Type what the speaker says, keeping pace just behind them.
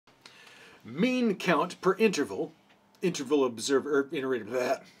Mean count per interval, interval observer, iterator,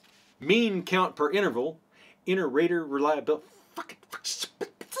 bleh. Mean count per interval, iterator reliability,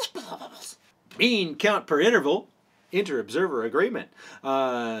 mean count per interval, inter-observer agreement.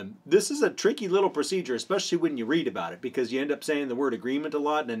 This is a tricky little procedure, especially when you read about it, because you end up saying the word agreement a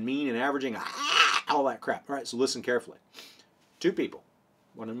lot and then mean and averaging, all that crap. All right, so listen carefully. Two people,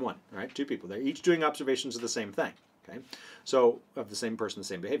 one and one, all right, two people. They're each doing observations of the same thing, okay? So, of the same person, the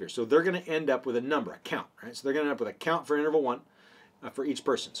same behavior. So they're going to end up with a number, a count, right? So they're going to end up with a count for interval 1 for each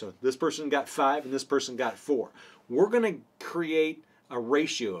person. So this person got 5 and this person got 4. We're going to create a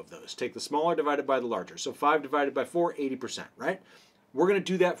ratio of those. Take the smaller divided by the larger. So 5 divided by 4, 80%, right? We're going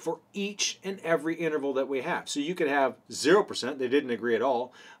to do that for each and every interval that we have. So you could have 0%, they didn't agree at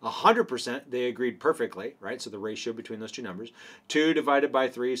all. 100%, they agreed perfectly, right? So the ratio between those two numbers. 2 divided by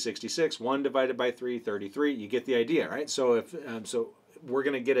 3, 66. 1 divided by 3, 33. You get the idea, right? So if we're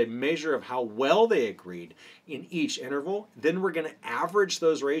going to get a measure of how well they agreed in each interval. Then we're going to average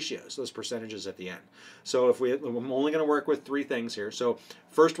those ratios, those percentages at the end. So I'm only going to work with 3 things here. So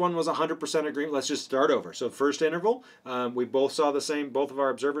first one was 100% agreement. Let's just start over. So first interval, we both saw the same, both of our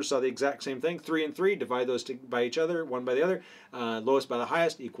observers saw the exact same thing. 3 and 3, divide those by each other, one by the other. Lowest by the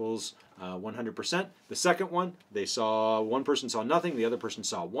highest equals 100%. The second one, one person saw nothing, the other person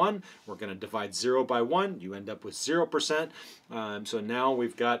saw 1. We're going to divide 0 by 1. You end up with 0%. So now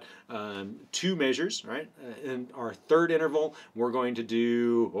we've got 2 measures, right? In our third interval, we're going to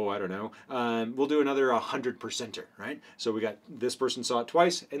do, we'll do another 100%er, right? So we got this person saw it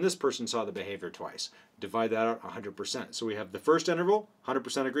twice, and this person saw the behavior twice. Divide that out 100%. So we have the first interval,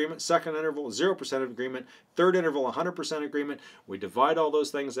 100% agreement. Second interval, 0% agreement. Third interval, 100% agreement. We divide all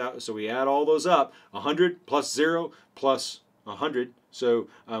those things out, so we add all those up. 100 plus 0 plus 100. So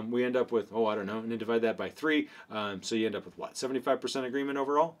we end up with, and then divide that by 3. So you end up with what? 75% agreement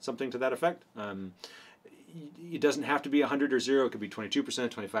overall? Something to that effect? It doesn't have to be 100 or 0. It could be 22%,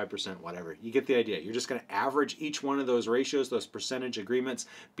 25%, whatever. You get the idea. You're just going to average each one of those ratios, those percentage agreements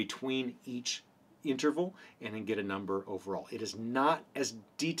between each interval, and then get a number overall. It is not as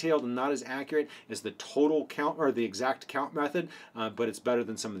detailed and not as accurate as the total count or the exact count method, but it's better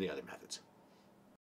than some of the other methods.